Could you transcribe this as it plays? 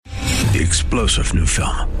the explosive new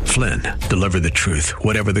film, Flynn, Deliver the Truth,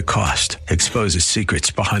 Whatever the Cost, exposes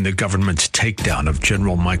secrets behind the government's takedown of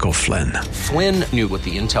General Michael Flynn. Flynn knew what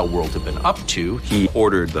the intel world had been up to. He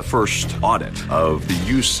ordered the first audit of the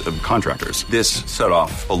use of contractors. This set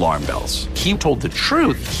off alarm bells. He told the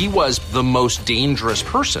truth. He was the most dangerous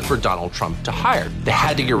person for Donald Trump to hire. They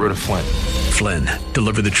had to get rid of Flynn. Flynn,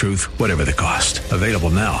 Deliver the Truth, Whatever the Cost. Available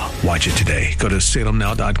now. Watch it today. Go to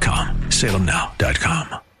salemnow.com.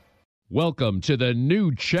 salemnow.com. Welcome to the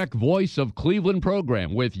new Czech Voice of Cleveland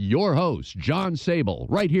program with your host, John Sable,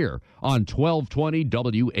 right here on 1220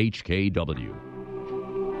 WHKW.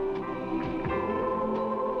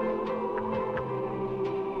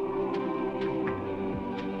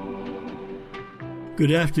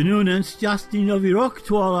 Good afternoon and Šťastný Nový rok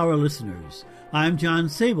to all our listeners. I'm John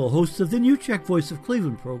Sable, host of the new Czech Voice of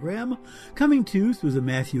Cleveland program, coming to you through the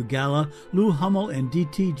Matthew Gala, Lou Hummel, and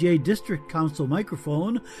DTJ District Council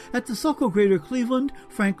microphone at the Sokol Greater Cleveland,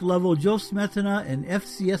 Frank Lovell, Joe Smetana, and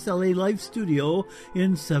FCSLA Live Studio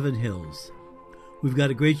in Seven Hills. We've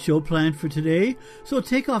got a great show planned for today, so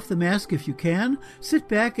take off the mask if you can, sit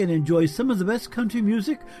back and enjoy some of the best country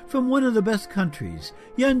music from one of the best countries,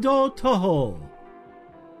 Yendo Toho.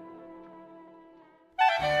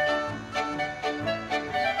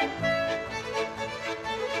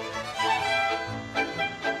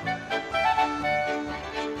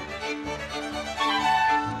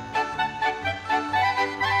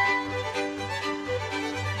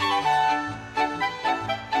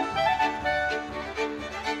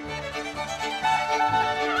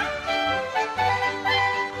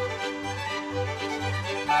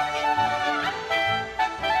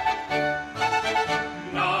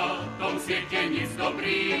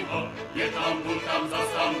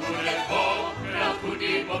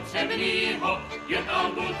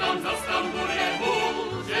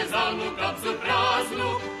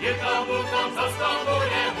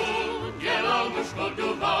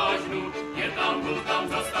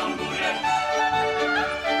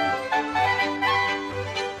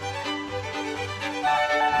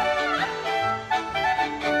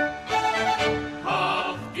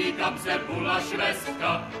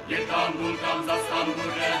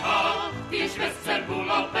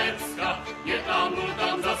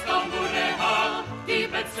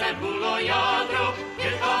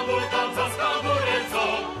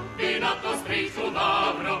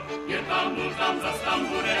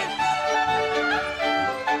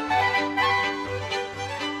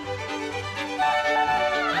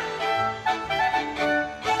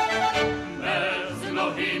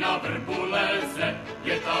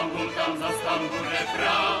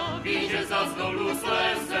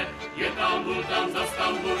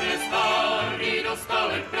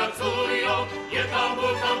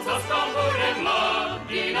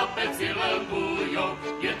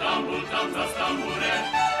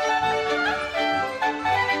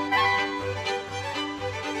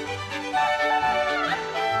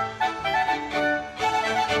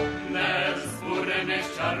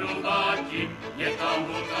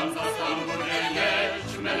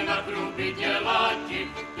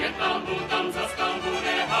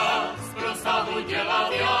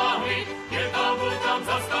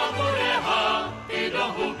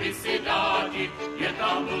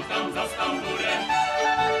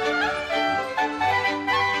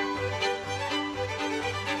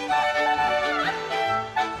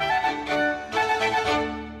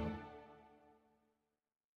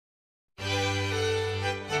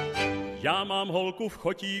 Já mám holku v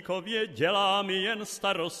Chotíkově, dělá mi jen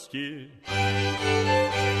starosti.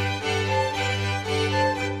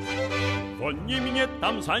 Oni mě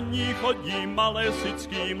tam za ní chodí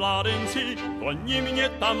malesický mládenci, oni mě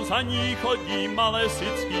tam za ní chodí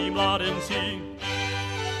malesický mládenci.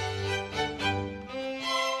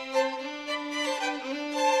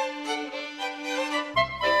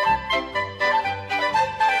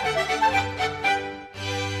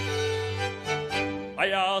 A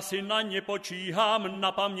já si na ně počíhám,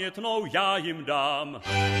 na pamětnou já jim dám.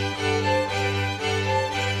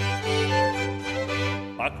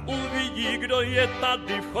 Pak uvidí, kdo je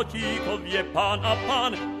tady v Chotíkově pán a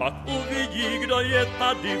pán. Pak uvidí, kdo je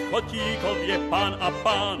tady v Chotíkově pán a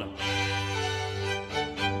pán.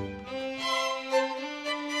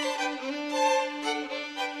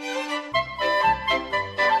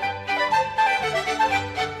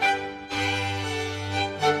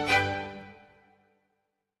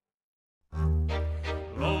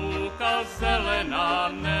 Louka zelená,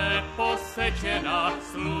 neposečená,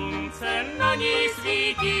 slunce na ní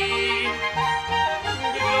svítí.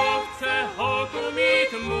 Kdo chce holku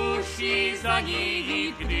mít, musí za ní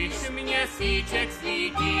jít, když měsíček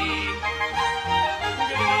svítí.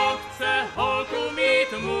 Kdo chce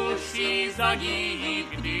za ní,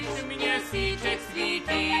 když měsíček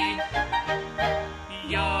svítí.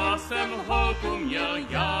 Já jsem holku měl,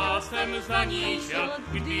 já jsem za ní šel,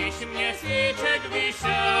 když měsíček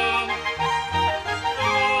vyšel.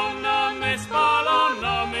 Ona nespala,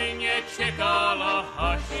 na mě čekala,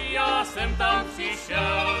 až já jsem tam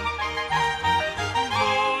přišel.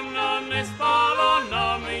 Ona nespala,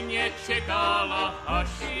 na mě čekala, až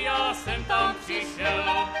já jsem tam přišel.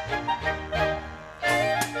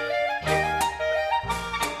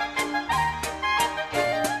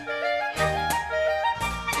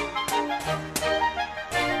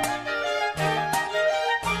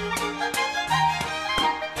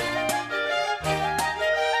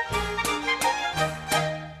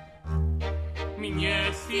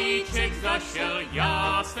 Měsíček zašel,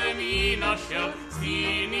 já jsem ji našel s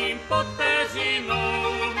jiným pod peřinou.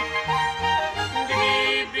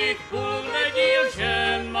 Kdybych půl věděl,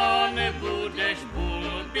 že má nebudeš,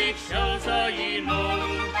 půl bych šel za jinou.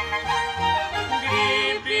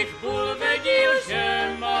 Kdybych půl věděl,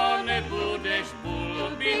 že má nebudeš, půl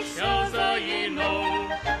bych šel za jinou.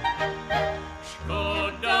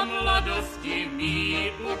 Škoda mladosti,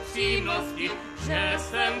 mý upřímnosti, že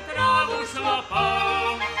jsem trávu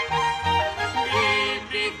šlapal.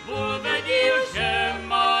 Kdybych půl věděl, že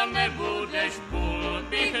má nebudeš, půl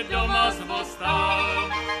bych doma zvostal.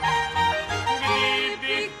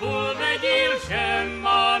 Kdybych půl věděl, že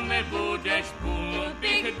má nebudeš, půl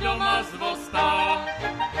bych doma zvostal.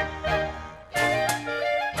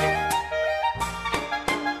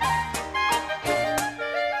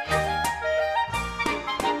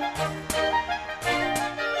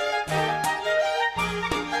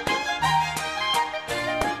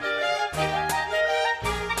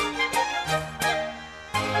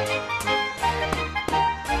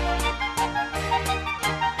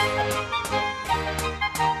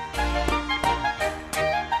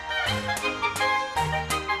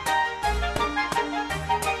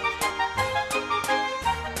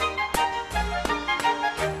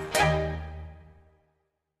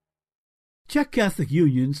 Czech Catholic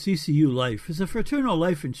Union, CCU Life, is a fraternal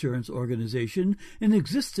life insurance organization in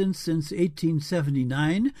existence since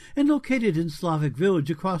 1879 and located in Slavic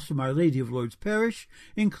Village across from Our Lady of Lourdes Parish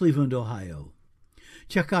in Cleveland, Ohio.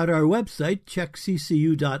 Check out our website,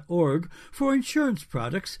 checkccu.org, for insurance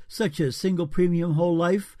products such as single premium whole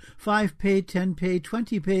life, 5-pay, 10-pay,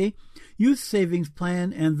 20-pay, youth savings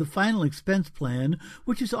plan, and the final expense plan,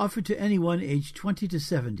 which is offered to anyone aged 20 to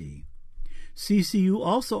 70. CCU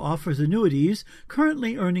also offers annuities,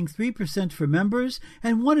 currently earning 3% for members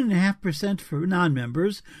and 1.5% for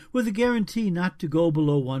non-members, with a guarantee not to go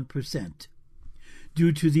below 1%.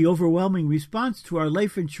 Due to the overwhelming response to our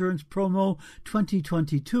life insurance promo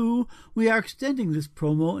 2022, we are extending this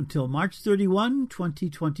promo until March 31,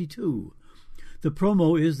 2022. The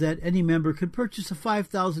promo is that any member can purchase a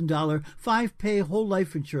 $5,000 5-pay whole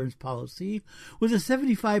life insurance policy with a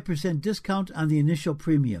 75% discount on the initial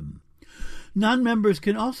premium. Non-members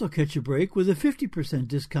can also catch a break with a 50%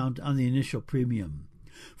 discount on the initial premium.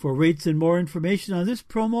 For rates and more information on this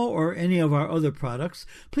promo or any of our other products,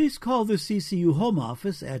 please call the CCU Home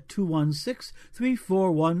Office at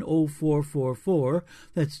 216-341-0444.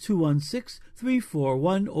 That's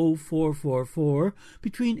 216-341-0444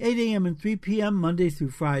 between 8 a.m. and 3 p.m. Monday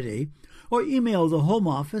through Friday, or email the Home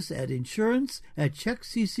Office at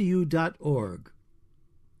insurance@checkccu.org.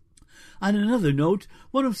 On another note,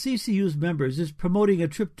 one of CCU's members is promoting a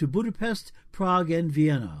trip to Budapest, Prague, and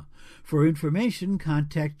Vienna. For information,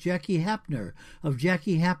 contact Jackie Hapner of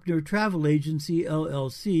Jackie Hapner Travel Agency,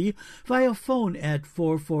 LLC, via phone at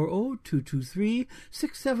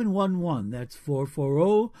 440-223-6711. That's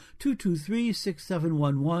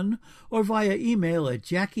 440-223-6711, or via email at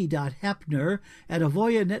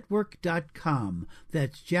jackie.hapner@avoyanetwork.com.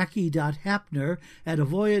 That's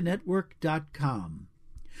jackie.hapner@avoyanetwork.com.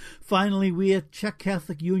 Finally, we at Czech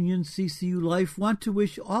Catholic Union CCU Life want to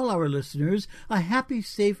wish all our listeners a happy,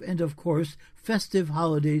 safe, and, of course, festive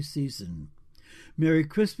holiday season. Merry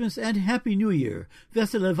Christmas and Happy New Year.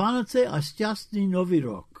 Veselé Vánoce a šťastný Nový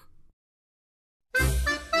rok.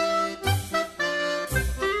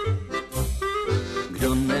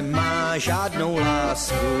 Kdo nemá žádnou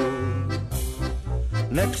lásku,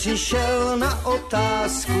 nepřišel na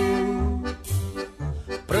otázku.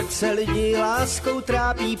 Proč se lidi láskou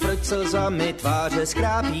trápí, proč slzami tváře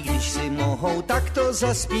skrápí, když si mohou takto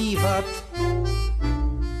zaspívat.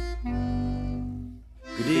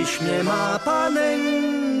 Když mě má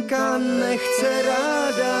panenka nechce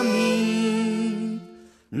ráda mít,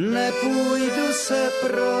 nepůjdu se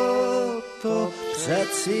proto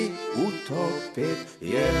přeci utopit,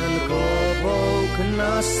 jen klobouk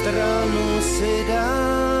na stranu si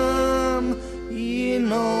dám.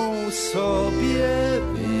 jinou sobě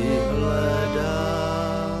vyhledám.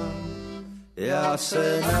 Já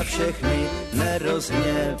se na všechny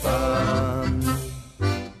nerozhněvám.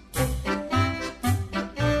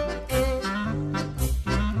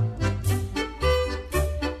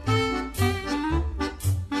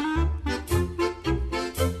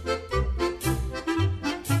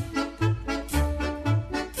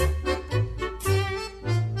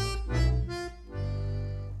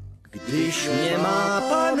 Když mě má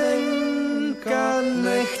panenka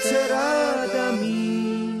nechce ráda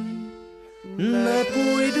mít,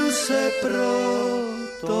 nepůjdu se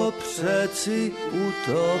proto přeci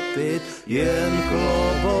utopit, jen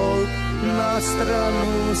klobouk na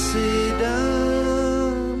stranu si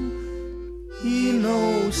dám,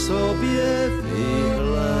 jinou sobě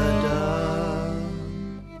vyhledám.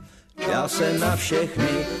 Já se na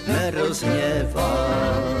všechny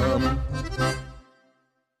nerozhněvám.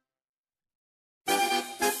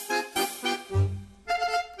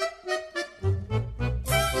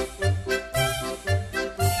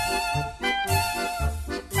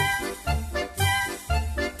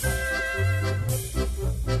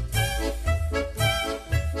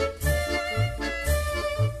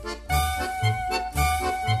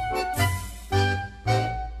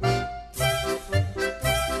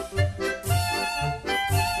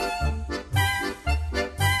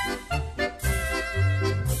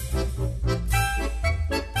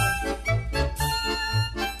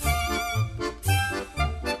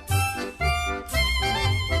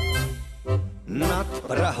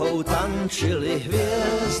 Prahou tančily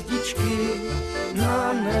hvězdičky,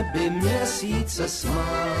 na nebi měsíce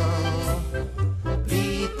smál.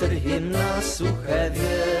 Vítr jim na suché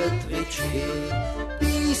větvičky,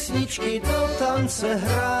 písničky do tance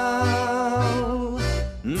hrál.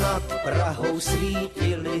 Nad Prahou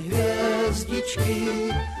svítily hvězdičky,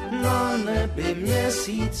 na nebi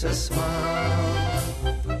měsíce smál.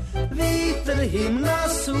 Vítr jim na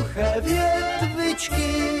suché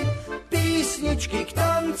větvičky, písničky k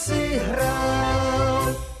tanci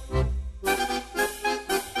hrál.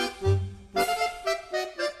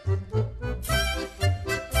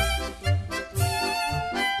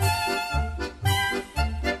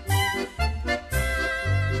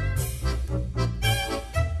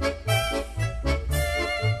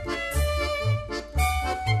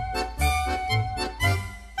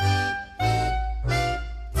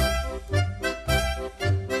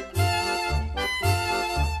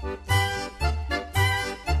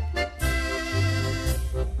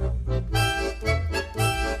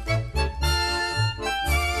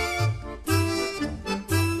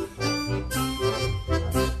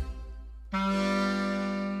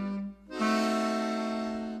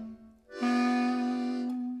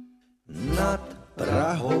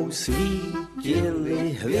 Prahou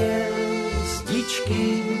svítily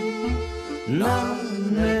hvězdičky, na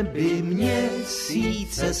nebi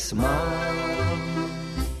měsíce smál.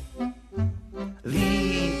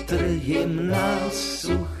 Vítr jim na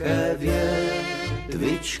suché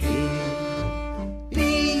větvičky,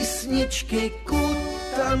 písničky ku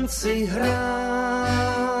tanci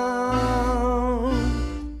hrál.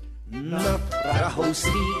 Nad Prahou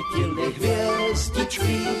svítily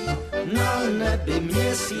hvězdičky, na nebi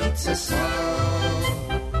měsíce smál.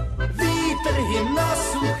 Vítr jim na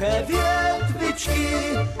suché větvičky,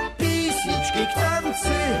 písničky k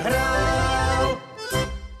tanci hrál.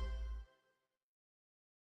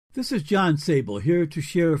 This is John Sable here to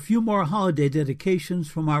share a few more holiday dedications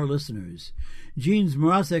from our listeners. Jean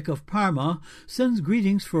Mrazek of Parma sends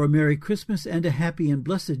greetings for a Merry Christmas and a Happy and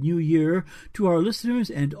Blessed New Year to our listeners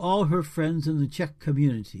and all her friends in the Czech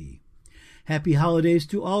community. Happy holidays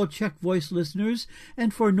to all Czech Voice listeners,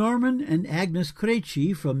 and for Norman and Agnes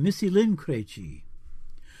Krejci from Missy Lynn Krejci.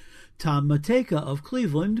 Tom Mateka of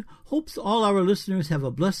Cleveland hopes all our listeners have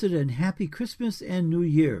a blessed and happy Christmas and New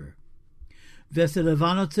Year. Vesele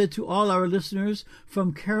Vánoce to all our listeners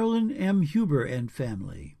from Carolyn M. Huber and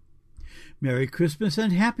family. Merry Christmas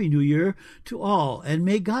and Happy New Year to all, and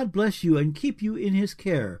may God bless you and keep you in his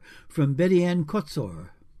care, from Betty Ann Kotzor.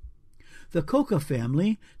 The Coca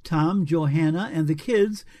family, Tom, Johanna, and the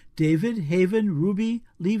kids, David, Haven, Ruby,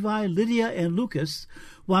 Levi, Lydia, and Lucas,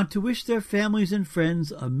 want to wish their families and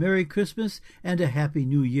friends a Merry Christmas and a Happy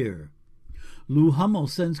New Year. Lou Hummel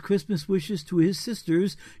sends Christmas wishes to his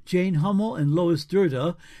sisters, Jane Hummel and Lois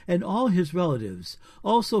Durda, and all his relatives.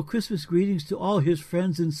 Also Christmas greetings to all his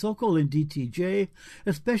friends in Sokol and DTJ,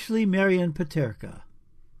 especially Marian Paterka.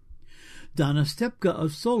 Donna Stepka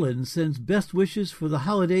of Solin sends best wishes for the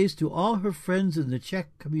holidays to all her friends in the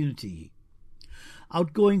Czech community.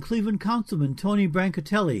 Outgoing Cleveland Councilman Tony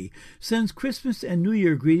Brancatelli sends Christmas and New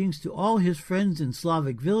Year greetings to all his friends in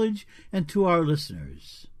Slavic Village and to our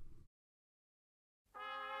listeners.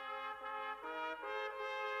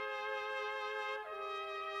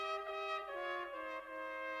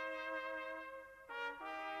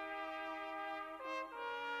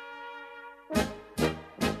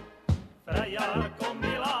 Frajarko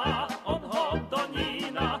milá, od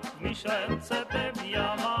Hodonína v myšlence pevně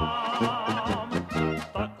mám.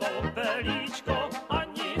 Takové líčko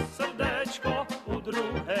ani srdéčko u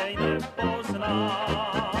druhej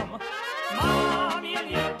nepoznám. Mám jen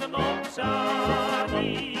jedno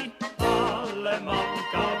přání, ale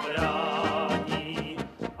mamka brání.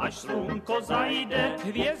 Až slunko zajde,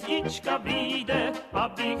 hvězdička vyjde,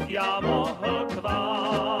 abych já mohl k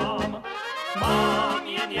vám. Mám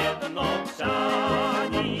jen jedno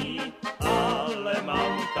přání, ale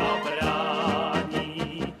mamka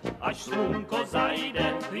brání. Až slunko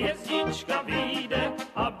zajde, hvězdička vyjde,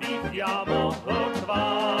 abych já mohl k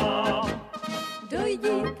vám.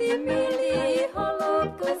 Dojdi ty, milý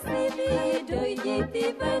holubko snivý, dojdi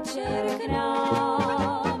ty večer k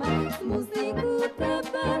nám. Z muziku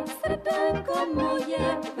tebe, srdenko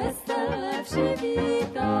moje, vesele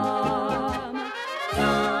přivítám.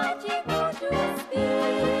 Já ti budu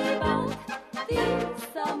zpívat, ty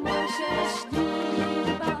sa můžeš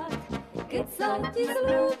dívat. Keď sa ti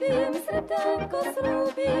zlúbim, srdenko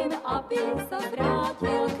zlúbim, aby sa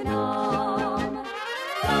vrátil k nám.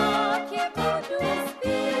 Já ti budu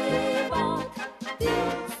zpívat, ty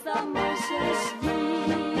sa můžeš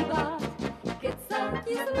dívat. Keď sa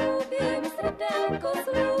ti zlúbim, srdenko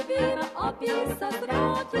zlúbim, aby sa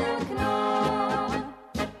vrátil k nám.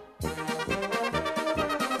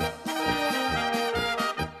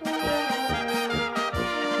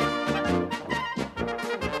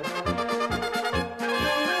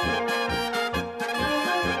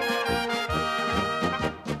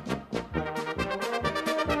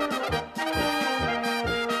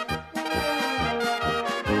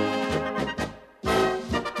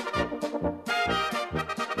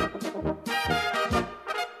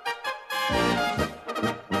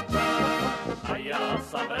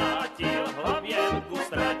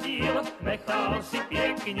 Nechal si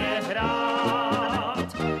pěkně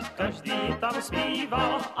hrát. Každý tam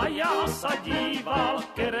zpíval a já sa díval,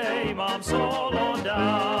 kerej mám solo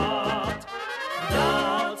dát. V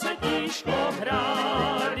dálce tížko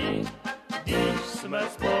hráli, když jsme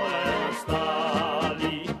spolem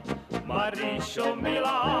stáli. Marišo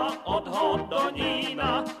milá, od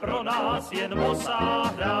Hodonína pro nás jen musá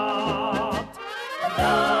hrát. V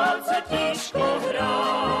dálce tížko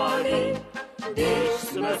hráli, když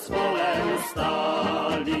jsme spolem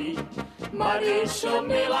stáli. Marišo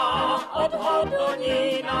milá, od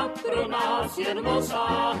Hodonína pro nás jen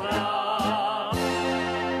musá hrát.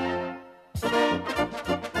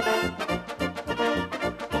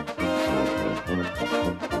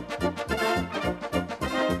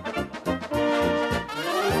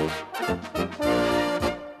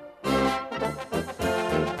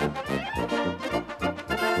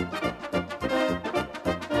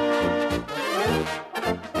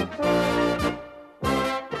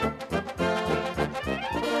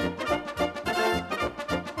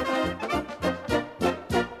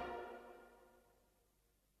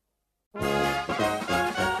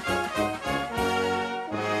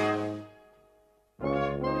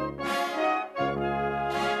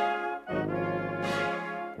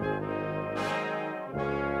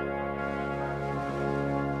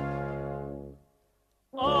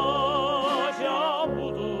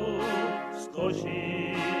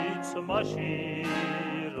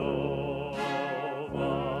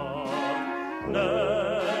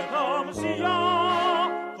 Nechám si já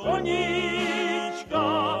koníčka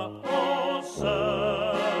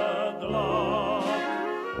osedla,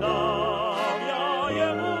 dám já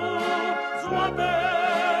jemu zlaté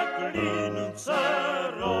klince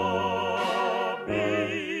robí.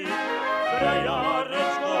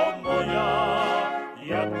 Frejárečko moja,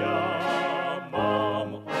 jak já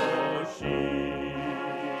mám ošidí.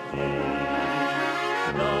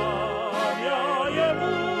 Dám já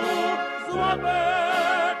jemu zlaté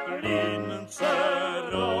klince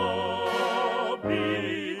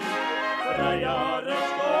robí.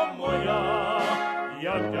 Frejárečko moja,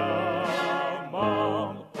 jak já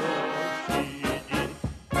mám ošidí.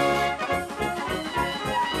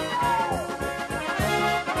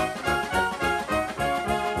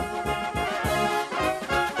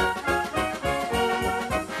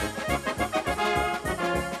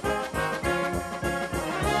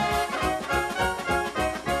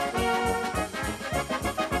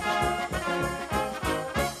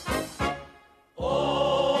 Oh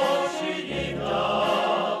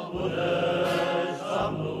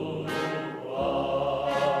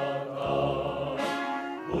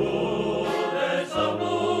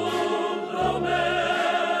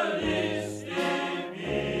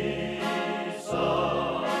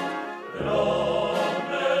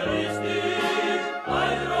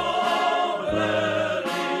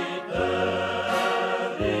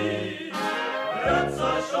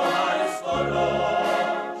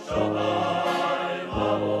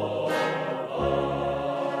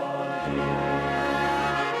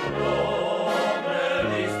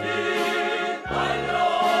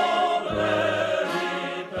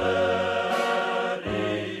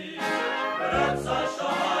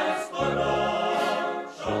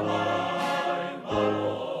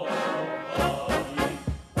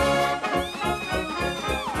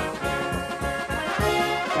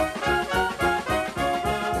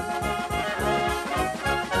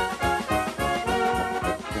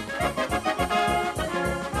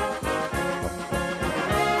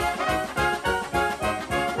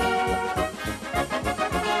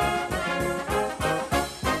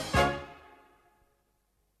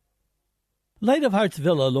Light of Hearts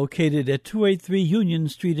Villa, located at 283 Union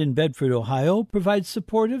Street in Bedford, Ohio, provides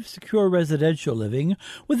supportive, secure residential living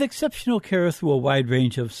with exceptional care through a wide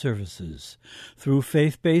range of services. Through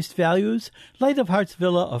faith-based values, Light of Hearts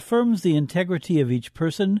Villa affirms the integrity of each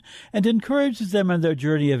person and encourages them on their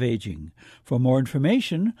journey of aging. For more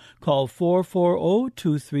information, call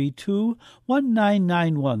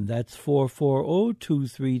 440-232-1991. That's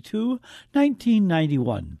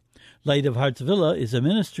 440-232-1991. Light of Hearts Villa is a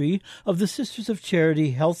ministry of the Sisters of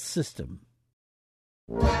Charity Health System.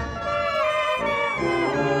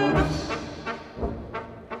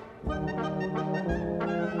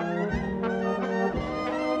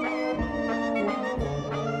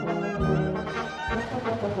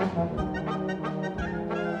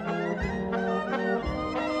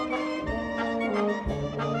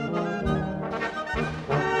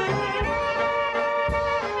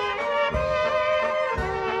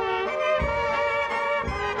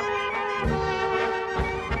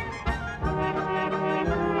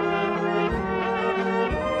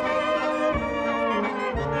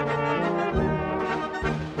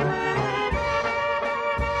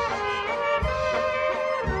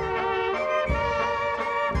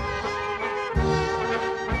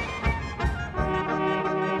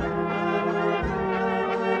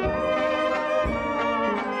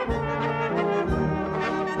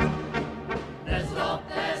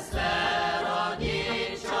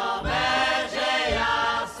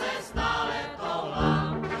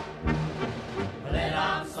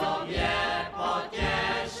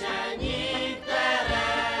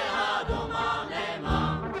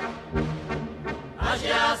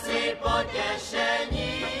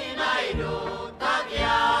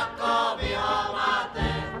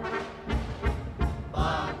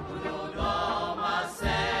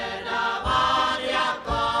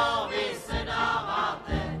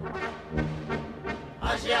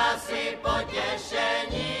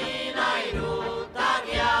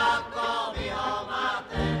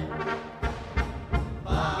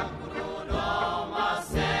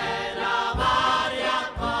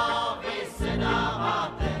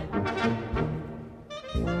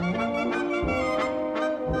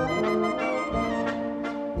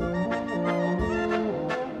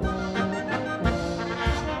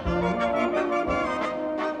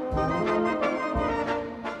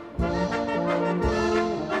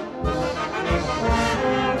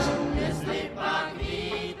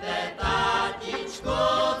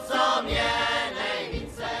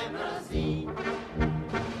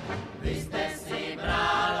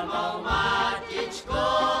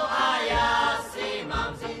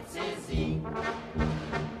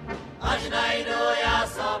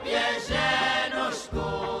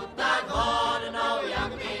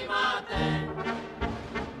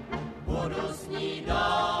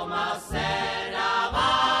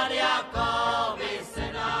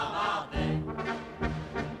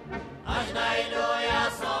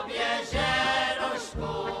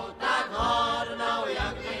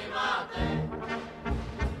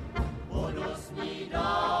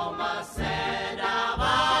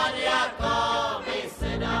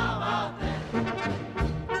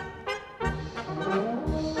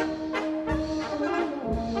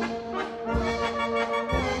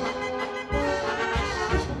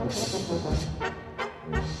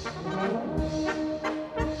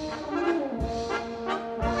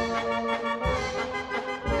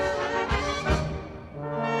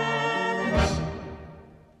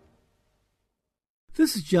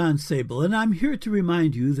 This is John Sable, and I'm here to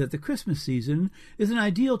remind you that the Christmas season is an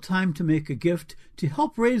ideal time to make a gift to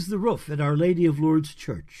help raise the roof at Our Lady of Lourdes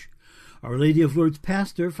Church. Our Lady of Lourdes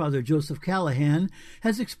pastor, Father Joseph Callahan,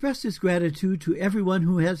 has expressed his gratitude to everyone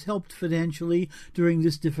who has helped financially during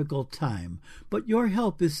this difficult time, but your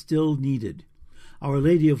help is still needed. Our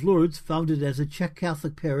Lady of Lourdes, founded as a Czech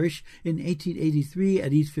Catholic parish in 1883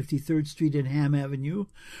 at East 53rd Street and Ham Avenue,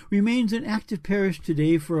 remains an active parish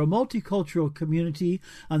today for a multicultural community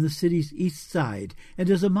on the city's east side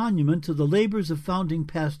and is a monument to the labors of founding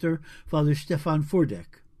pastor Father Stefan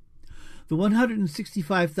Furdek. The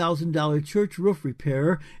 $165,000 church roof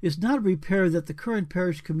repair is not a repair that the current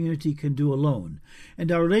parish community can do alone,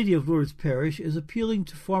 and Our Lady of Lourdes Parish is appealing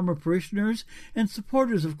to former parishioners and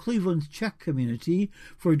supporters of Cleveland's Czech community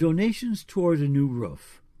for donations toward a new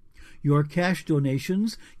roof. Your cash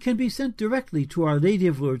donations can be sent directly to Our Lady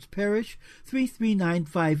of Lourdes Parish,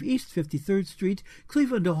 3395 East 53rd Street,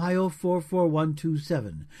 Cleveland, Ohio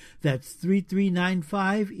 44127. That's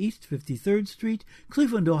 3395 East 53rd Street,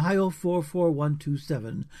 Cleveland, Ohio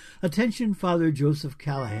 44127. Attention, Father Joseph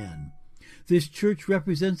Callahan. This church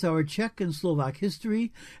represents our Czech and Slovak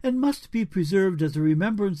history and must be preserved as a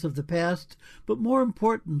remembrance of the past, but more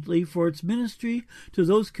importantly for its ministry to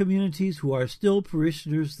those communities who are still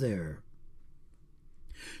parishioners there.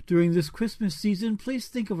 During this Christmas season, please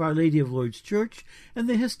think of Our Lady of Lourdes Church and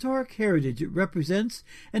the historic heritage it represents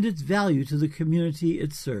and its value to the community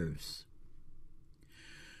it serves.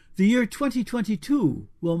 The year 2022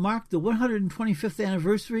 will mark the 125th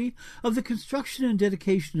anniversary of the construction and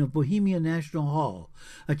dedication of Bohemia National Hall,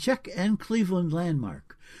 a Czech and Cleveland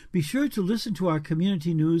landmark. Be sure to listen to our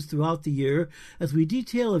community news throughout the year as we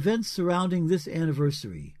detail events surrounding this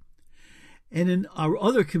anniversary. And in our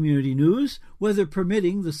other community news, weather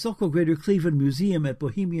permitting, the Sokol Greater Cleveland Museum at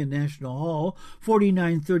Bohemia National Hall,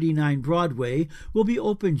 4939 Broadway, will be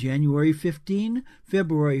open January 15,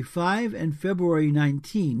 February 5, and February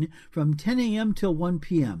 19 from 10 a.m. till 1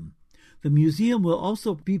 p.m. The museum will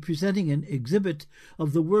also be presenting an exhibit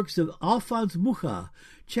of the works of Alfons Mucha,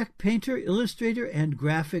 Czech painter, illustrator, and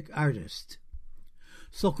graphic artist.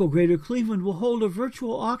 Sokol Greater Cleveland will hold a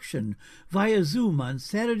virtual auction via Zoom on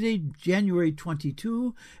Saturday, January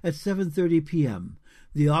 22 at 7:30 p.m.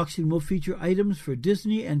 The auction will feature items for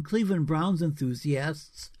Disney and Cleveland Browns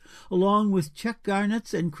enthusiasts, along with Czech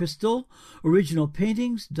garnets and crystal, original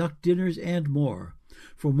paintings, duck dinners, and more.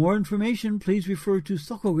 For more information, please refer to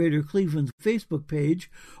Sokol Greater Cleveland's Facebook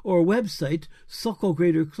page or website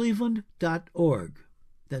sokolgreatercleveland.org.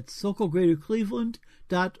 That's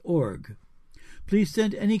sokolgreatercleveland.org. Please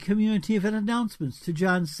send any community event announcements to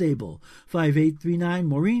John Sable, 5839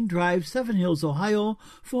 Maureen Drive, Seven Hills, Ohio,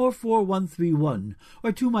 44131,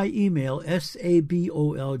 or to my email,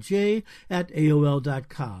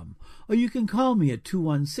 sabolj@aol.com. Or you can call me at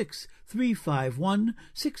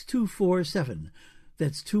 216-351-6247.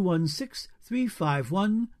 That's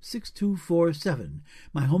 216-351-6247.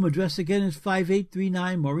 My home address again is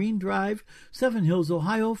 5839 Maureen Drive, Seven Hills,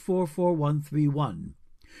 Ohio, 44131.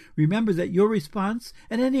 Remember that your response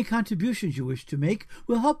and any contributions you wish to make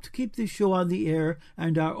will help to keep this show on the air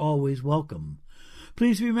and are always welcome.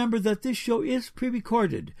 Please remember that this show is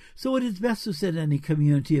pre-recorded, so it is best to send any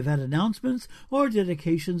community event announcements or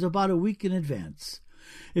dedications about a week in advance.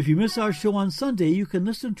 If you miss our show on Sunday, you can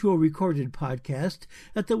listen to a recorded podcast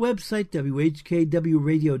at the website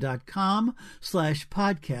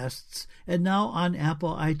whkwradio.com/podcasts and now on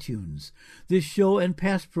Apple iTunes. This show and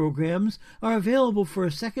past programs are available for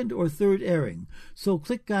a second or third airing, so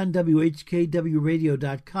click on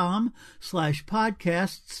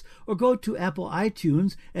whkwradio.com/podcasts or go to Apple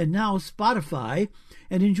iTunes and now Spotify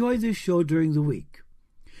and enjoy this show during the week.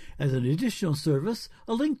 As an additional service,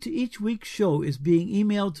 a link to each week's show is being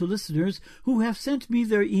emailed to listeners who have sent me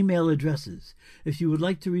their email addresses. If you would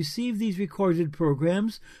like to receive these recorded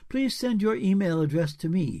programs, please send your email address to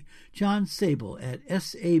me, John Sable, at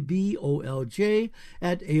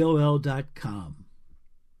sabolj@aol.com.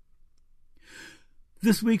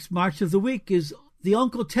 This week's March of the Week is the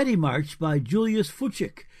Uncle Teddy March by Julius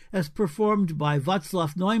Fučík, as performed by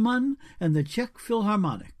Václav Neumann and the Czech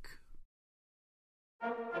Philharmonic.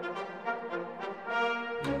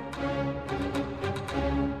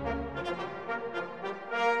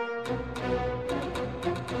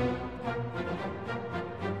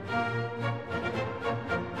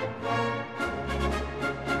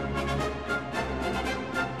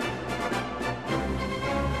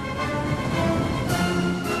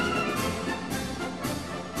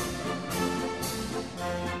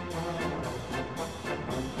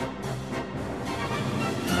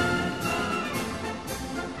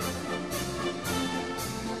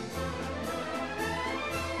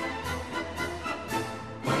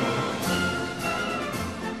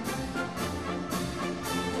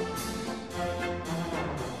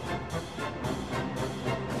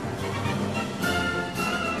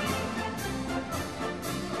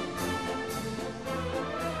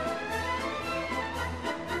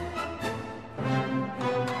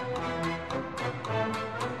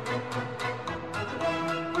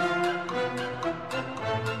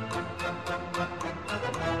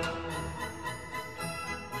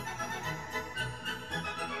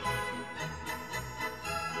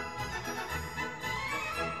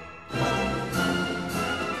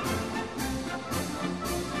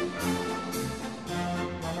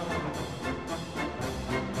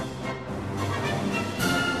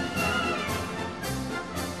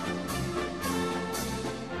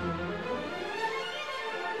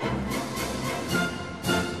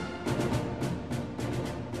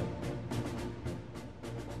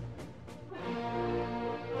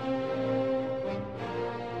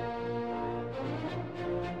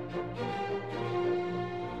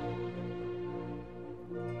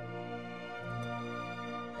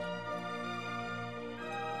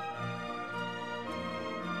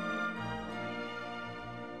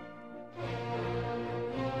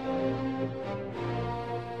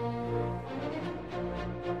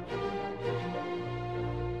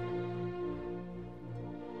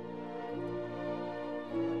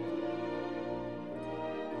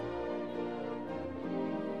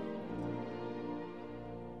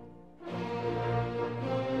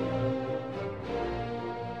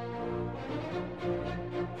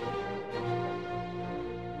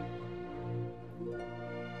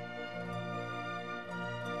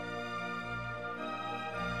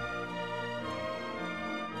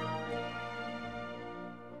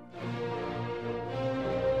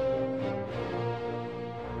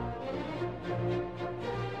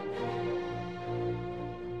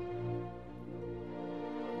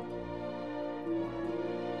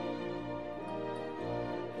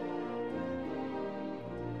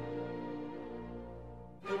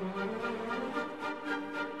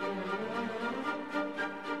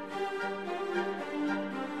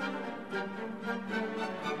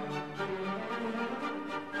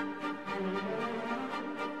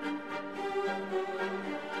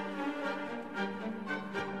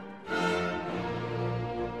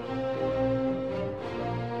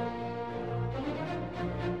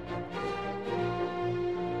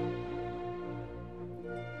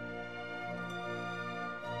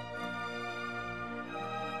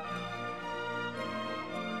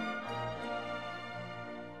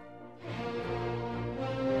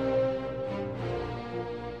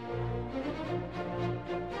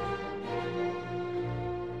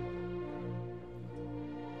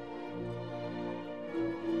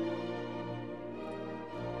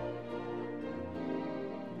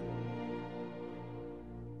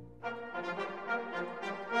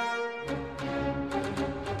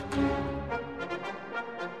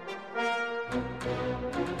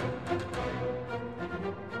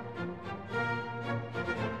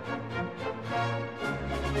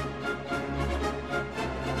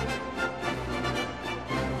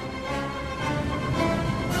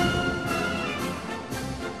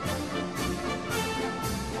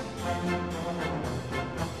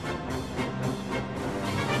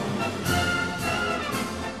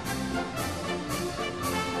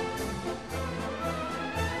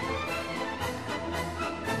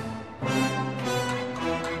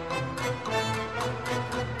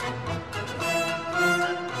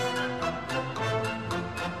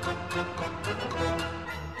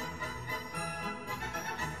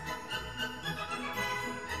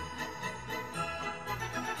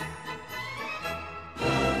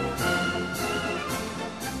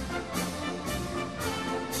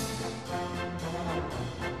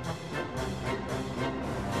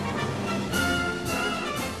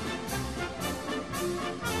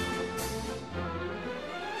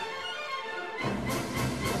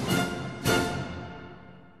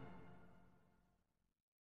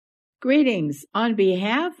 Greetings on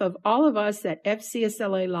behalf of all of us at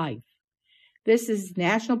FCSLA Life. This is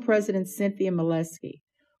National President Cynthia Molesky,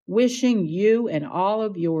 wishing you and all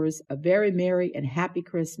of yours a very merry and happy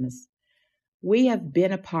Christmas. We have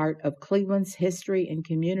been a part of Cleveland's history and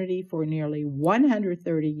community for nearly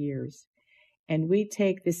 130 years, and we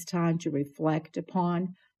take this time to reflect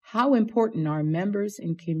upon how important our members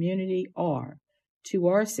and community are to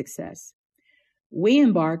our success. We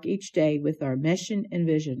embark each day with our mission and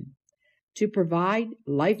vision to provide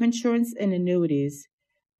life insurance and annuities,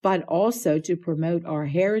 but also to promote our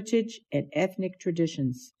heritage and ethnic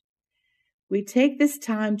traditions. We take this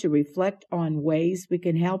time to reflect on ways we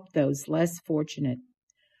can help those less fortunate.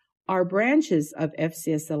 Our branches of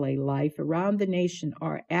FCSLA Life around the nation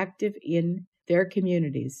are active in their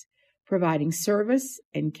communities, providing service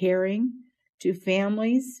and caring to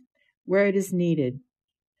families where it is needed.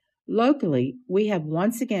 Locally, we have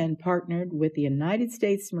once again partnered with the United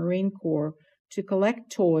States Marine Corps to collect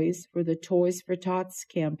toys for the Toys for Tots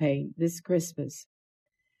campaign this Christmas.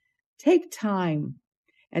 Take time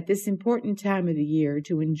at this important time of the year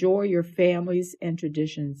to enjoy your families and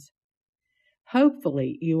traditions.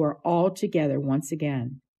 Hopefully, you are all together once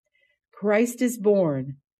again. Christ is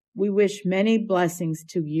born. We wish many blessings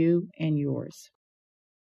to you and yours.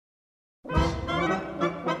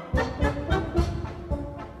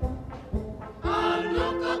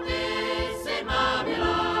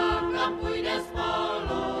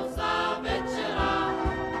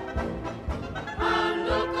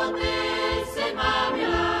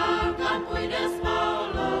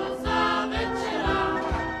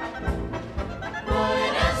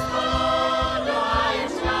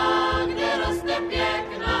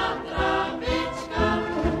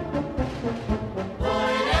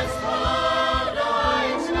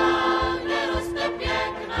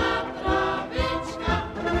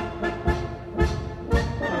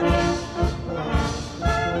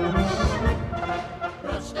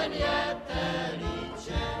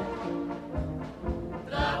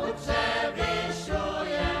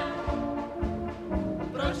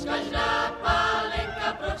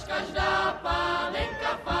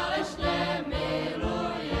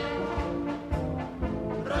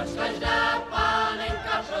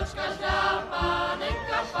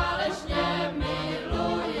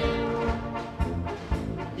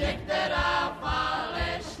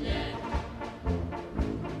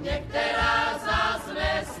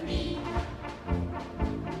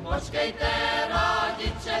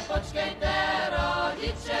 Počkejte,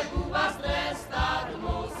 rodiče, Bůh vás trestat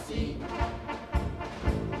musí.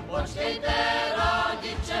 Počkejte,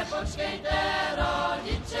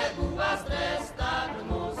 rodiče, Bůh vás trestat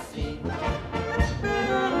musí.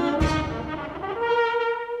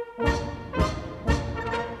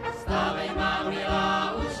 Stávej, má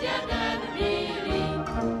milá, už jeden bílý.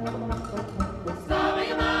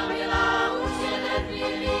 Stávej, má milá, už jeden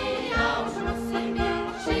bílý. Já už musím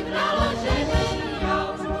být šik naložený.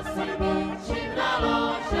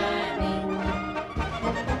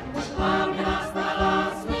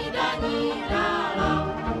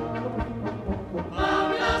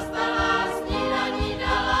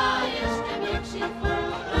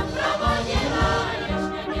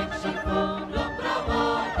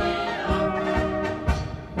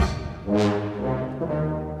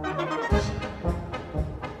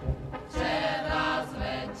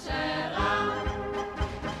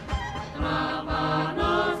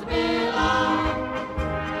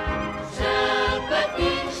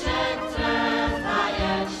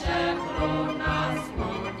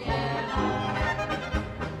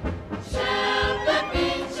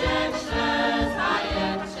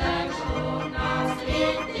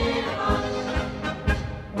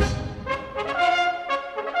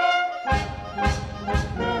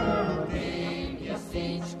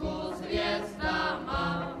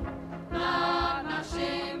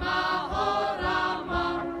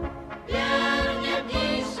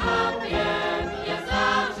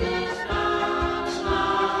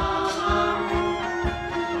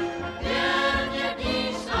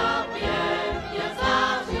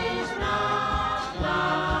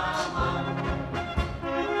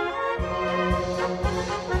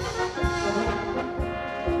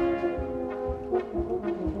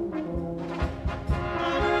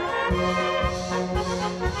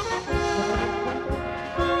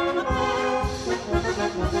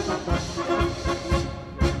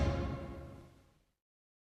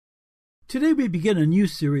 Today we begin a new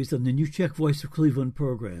series on the New Czech Voice of Cleveland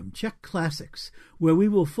program, Czech Classics, where we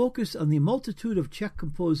will focus on the multitude of Czech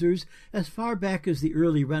composers as far back as the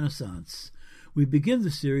early Renaissance. We begin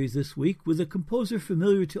the series this week with a composer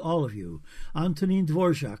familiar to all of you, Antonín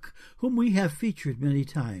Dvořák, whom we have featured many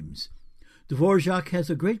times. Dvořák has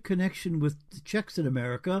a great connection with the Czechs in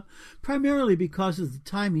America, primarily because of the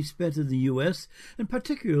time he spent in the U.S., and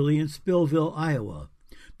particularly in Spillville, Iowa.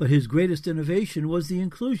 But his greatest innovation was the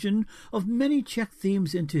inclusion of many Czech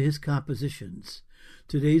themes into his compositions.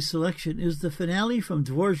 Today's selection is the finale from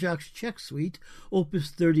Dvořák's Czech Suite,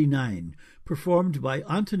 Opus 39, performed by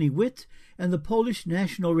Antony Witt and the Polish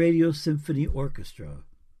National Radio Symphony Orchestra.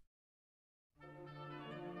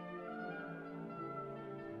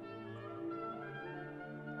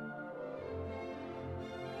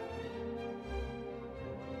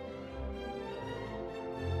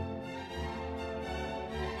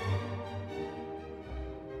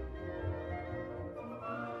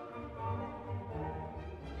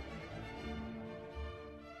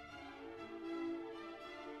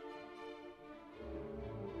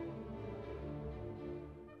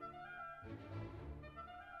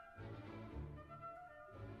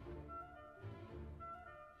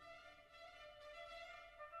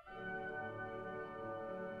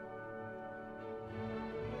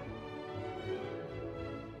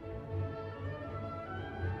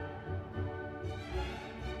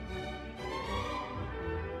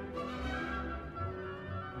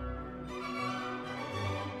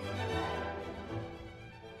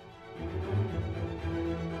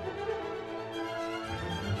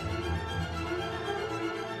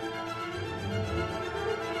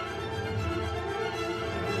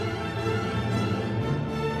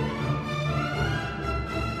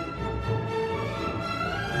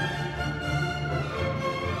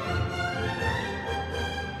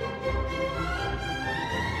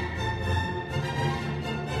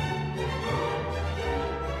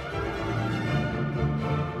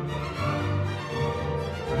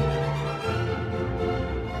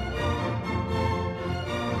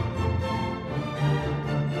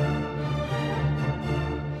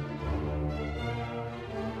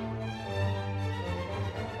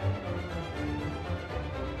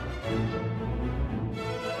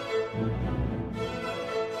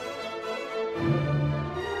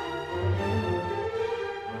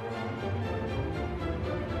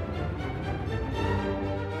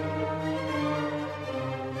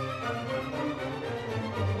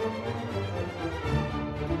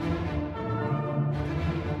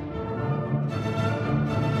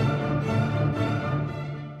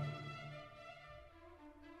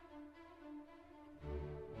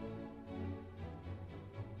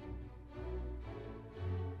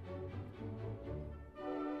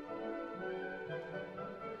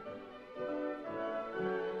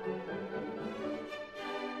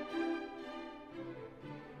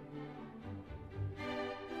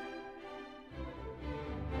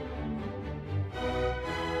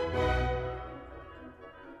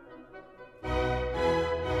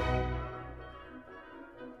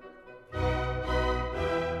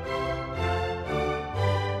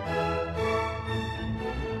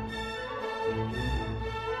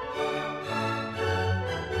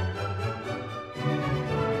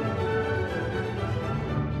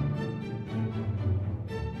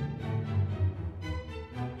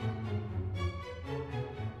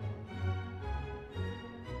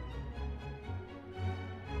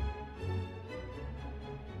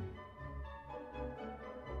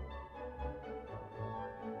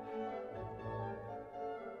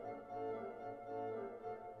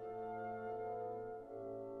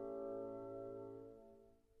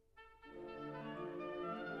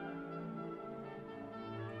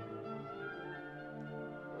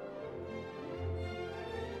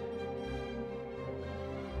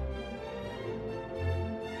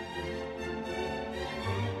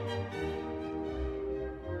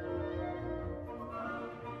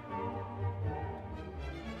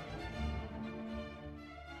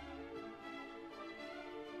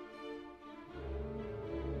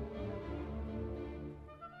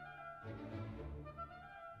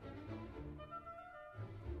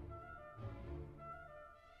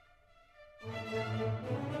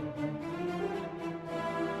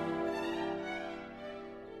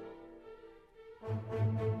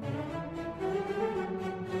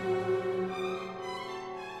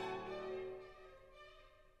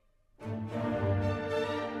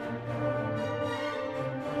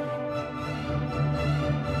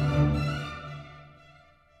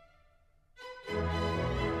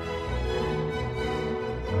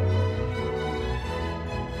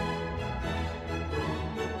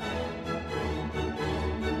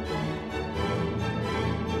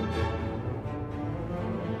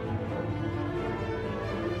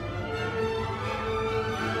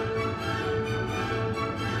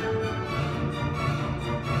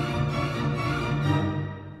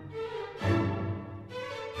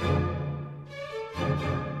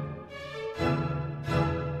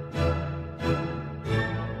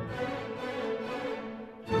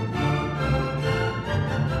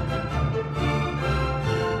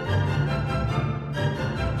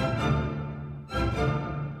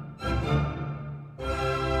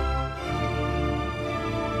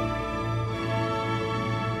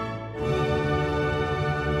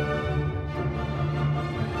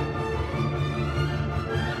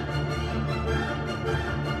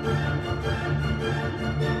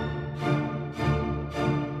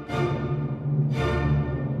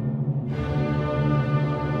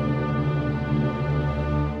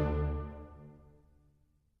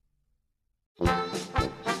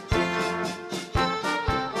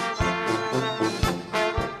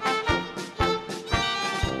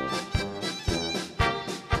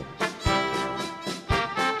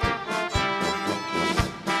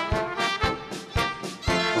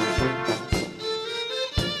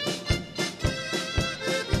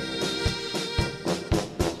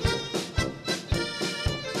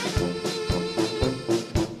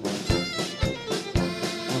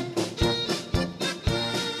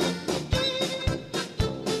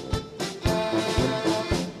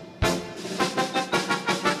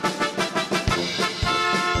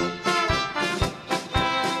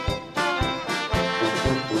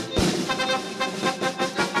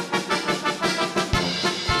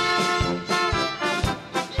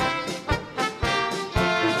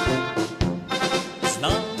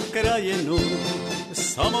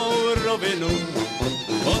 rakovinu,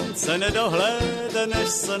 konce nedohlédneš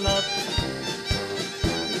snad.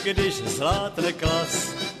 Když zhlátne klas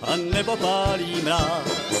a nebo pálí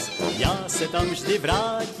mráz, já se tam vždy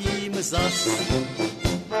vrátím zas.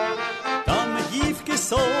 Tam dívky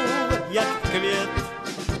jsou jak květ,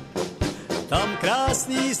 tam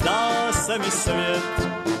krásný zdá se mi svět.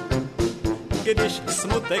 Když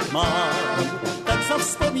smutek mám, tak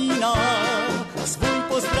zavzpomínám, svůj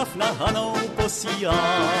pozdrav na Hanou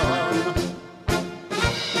posílám.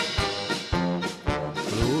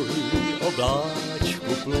 Pluj,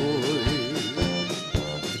 obláčku, pluj,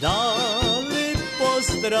 v dáli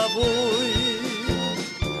pozdravuj,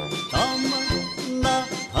 tam na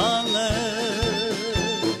Hané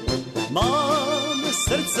mám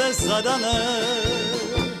srdce zadané,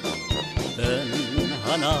 ten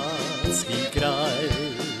hanácký kraj,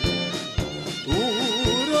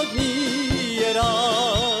 úrodný je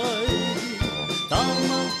ráj, tam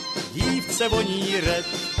dívce voní red,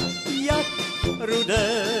 jak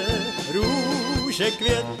rudé růže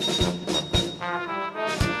květ.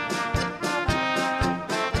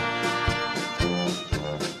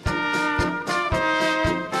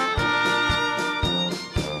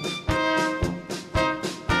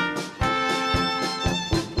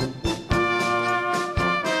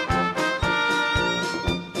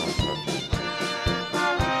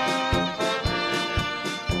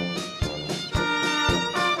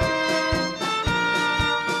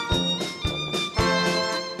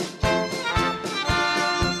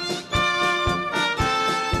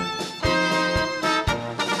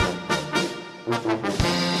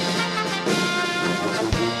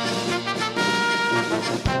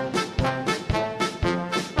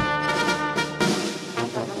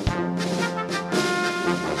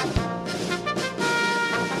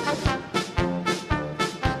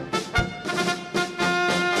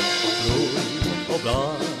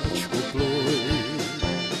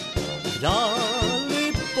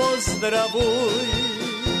 Pozdravuj,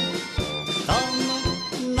 tam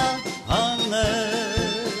na Hané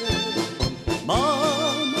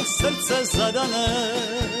mám srdce zadané,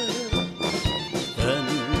 ten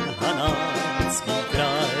hanácký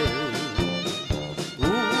kraj,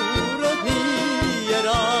 úrodný je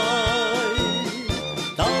ráj,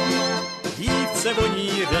 tam dívce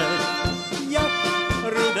voní red, jak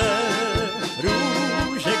rudé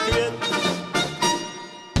růže květ.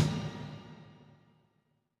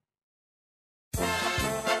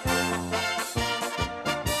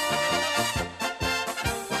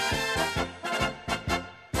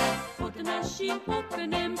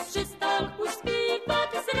 Oknem přestal už zpívat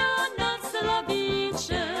z rána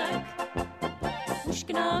slavíček. Už k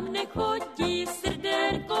nám nechodí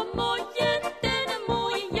srdérko moje, ten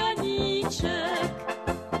můj Janíček.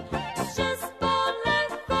 Přes pole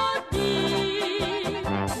chodí,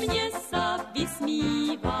 mě sa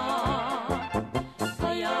vysmívá.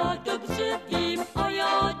 A já dobře vím,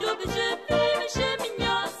 že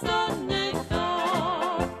mě zanechá.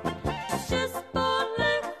 Přes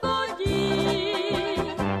pole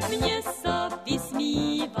mě sa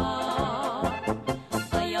vysmívá.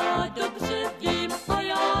 A já dobře vím,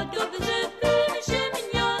 že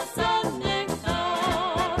mě zanechá.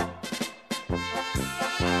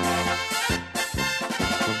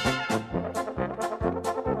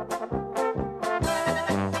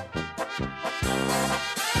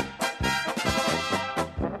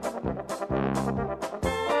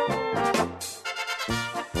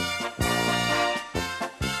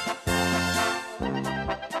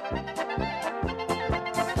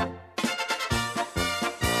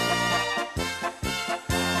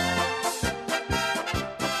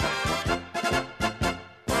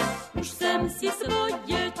 Si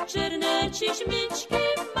svoje černé čižmičky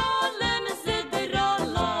málem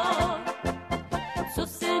zedrala. Co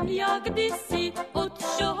jsem já kdysi od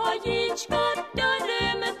šohajíčka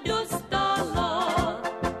darem dostala.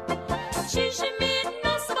 Čižmy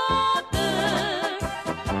na svátek,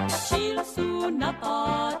 čilsu na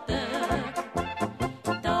pátek.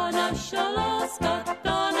 Ta naša láska,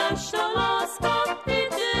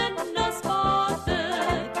 jde na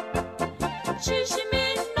zpátek. Čižmy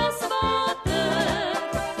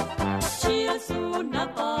na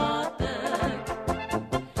pátek.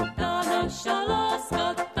 Ta naša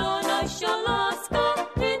láska,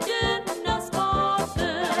 jde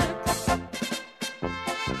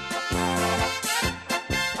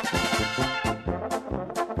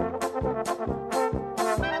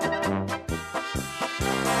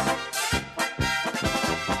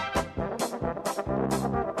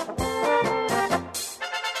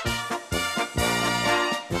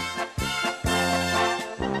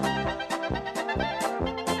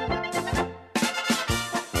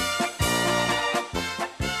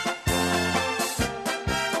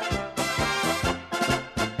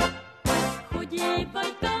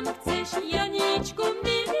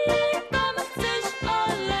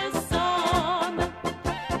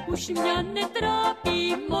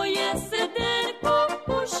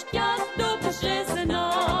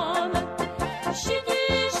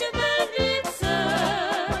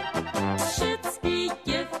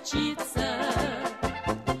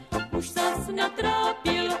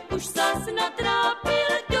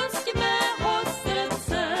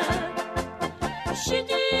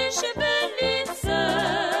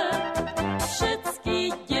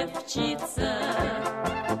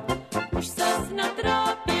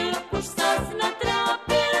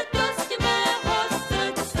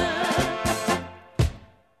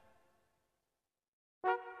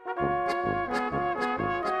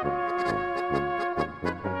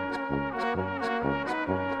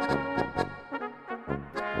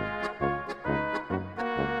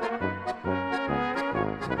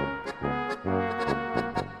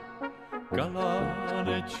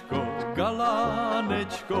Galánečko,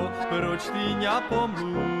 galánečko, proč ty ňa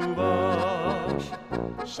pomlúváš?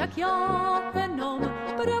 Však já jenom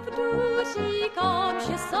pravdu říkám,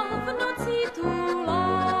 že se v noci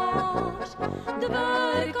túláš.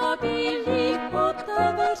 Dverka bílí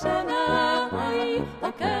otevřené, aj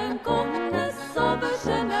okénko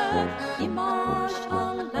nezavřené. Ty máš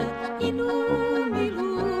ale jinou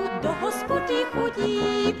milú, do hospody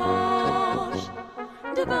chodíváš.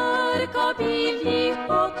 Dverka bílí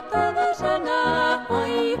otevřené,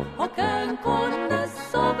 aj okénko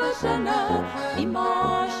nezavřené. Ty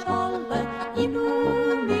máš ale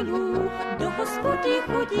jinou milú, do hospody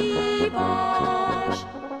chodíváš.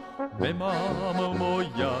 Nemám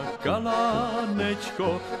moja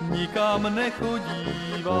galánečko, nikam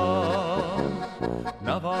nechodívám.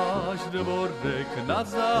 Na váš dvorek, na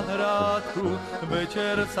zahrádku,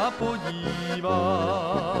 večer sa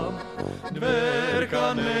podívám.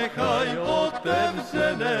 Dverka nechaj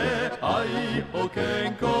otevřené, aj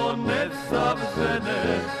okénko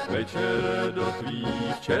nezavřené. Večer do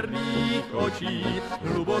tvých černých očí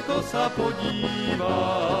hluboko sa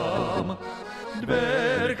podívám.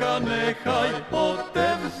 Dverka nechaj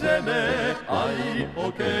otevřené, aj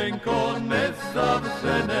okénko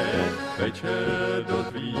nezavřené. Večer do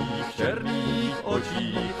tvých černých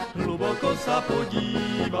očí hluboko sa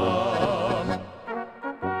podívám.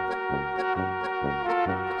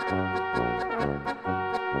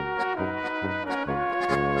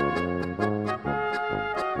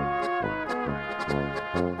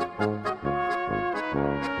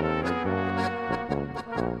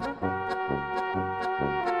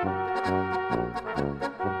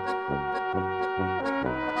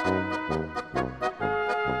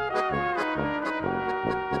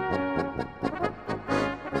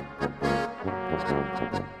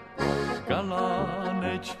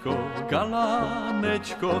 Galánečko,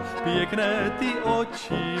 galánečko, pěkné ty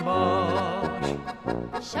oči máš.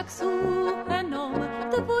 Však sú jenom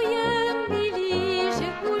tvoje milí, že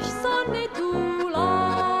už sa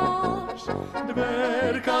netúláš.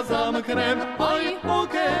 Dverka zamknem, aj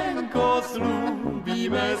okénko,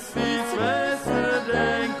 slúbíme si své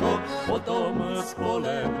srdenko. Potom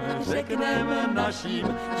spolem řekneme našim,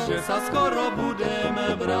 že sa skoro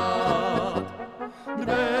budeme brát.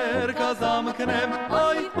 Dverka zamknem,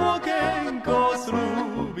 aj okénko,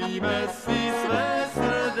 slúbíme si své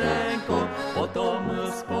srdenko. Potom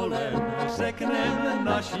spolem řekneme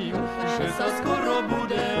našim, že sa skoro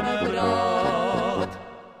budeme brát.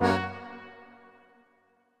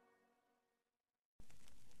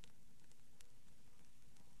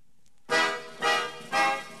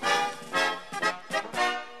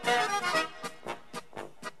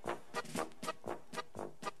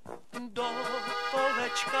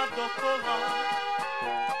 Dokola,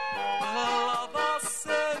 hlava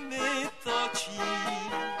se mi točí,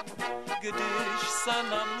 když se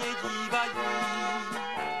na mě dívají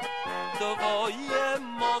tvoje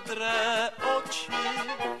modré oči.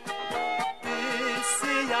 Ty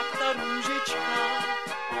jsi jak ta růžička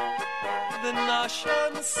v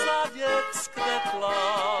našem sadě vzkvetla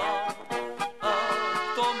a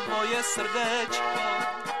to moje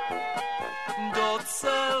srdéčka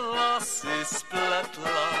docela si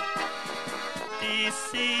spletla. Ty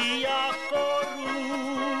jsi jako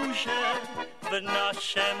růže v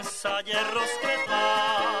našem sadě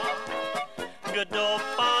rozkvetla. Kdo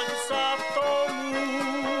pak za to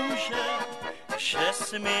může, že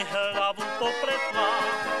jsi mi hlavu popletla?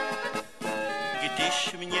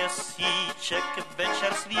 Když měsíček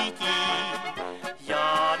večer svítí,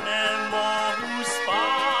 já nemohu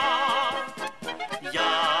spát.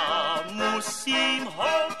 Já musím,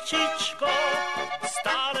 holčičko,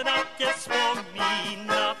 stále na tě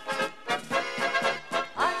vzpomínat.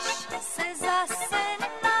 Až se zase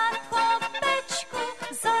na kopečku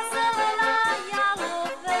zazelená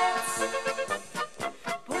jalovec,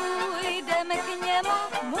 půjdeme k němu,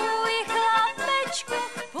 můj chlapečku,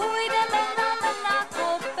 půjdeme tam na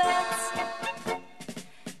kopec.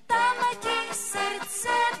 Tam ti srdce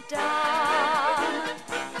dám,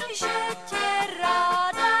 že tě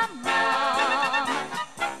ráda mám.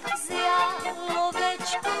 Z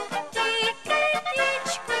jalovečku ti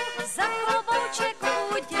kytičku za klobouček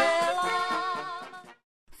udělám.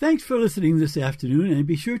 Thanks for listening this afternoon, and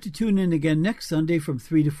be sure to tune in again next Sunday from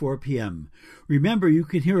 3 to 4 p.m. Remember, you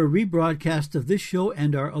can hear a rebroadcast of this show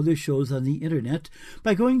and our other shows on the Internet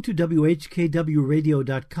by going to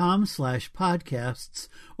whkwradio.com/podcasts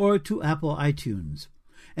or to Apple iTunes.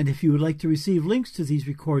 And if you would like to receive links to these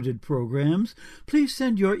recorded programs, please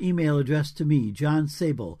send your email address to me, John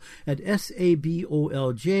Sabol, at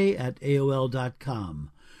sabolj@aol.com.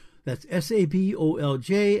 That's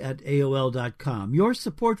sabolj@aol.com. Your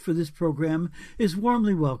support for this program is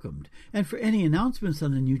warmly welcomed. And for any announcements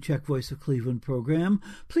on the New Czech Voice of Cleveland program,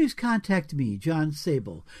 please contact me, John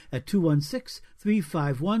Sable, at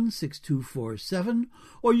 216-351-6247,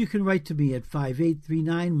 or you can write to me at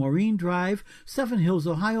 5839 Maureen Drive, Seven Hills,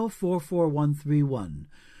 Ohio, 44131.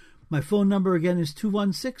 My phone number again is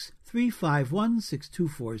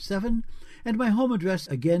 216-351-6247, and my home address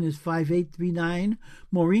again is 5839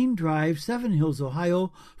 Maureen Drive, Seven Hills,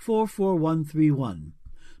 Ohio, 44131.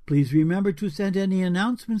 Please remember to send any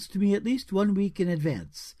announcements to me at least 1 week in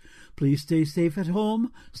advance. Please stay safe at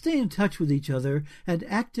home, stay in touch with each other, and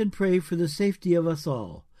act and pray for the safety of us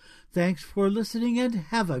all. Thanks for listening, and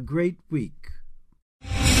have a great week.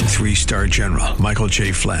 3-star General Michael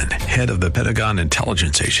J. Flynn, head of the Pentagon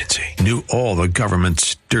Intelligence Agency, knew all the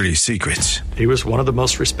government's dirty secrets. He was one of the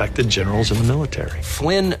most respected generals in the military.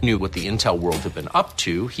 Flynn knew what the intel world had been up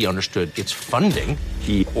to. He understood its funding.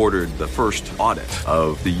 He ordered the first audit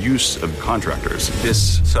of the use of contractors.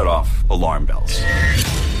 This set off alarm bells.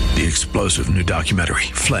 The explosive new documentary,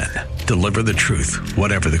 Flynn, Deliver the Truth,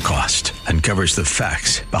 Whatever the Cost, uncovers the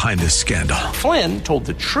facts behind this scandal. Flynn told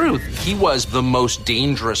the truth. He was the most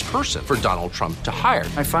dangerous person for Donald Trump to hire.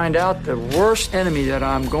 I find out the worst enemy that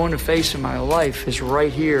I'm going to face in my life is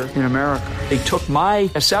right here in America. They took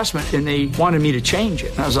my assessment and they wanted me to change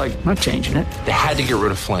it. And I was like, I'm not changing it. They had to get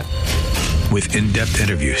rid of Flynn. With in-depth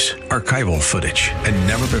interviews, archival footage, and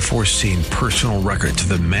never-before-seen personal records of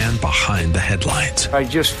the man behind the headlines. I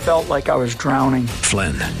just felt like I was drowning.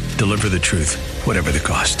 Flynn, Deliver the Truth, Whatever the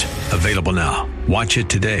Cost. Available now. Watch it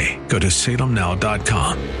today. Go to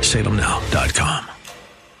salemnow.com. salemnow.com.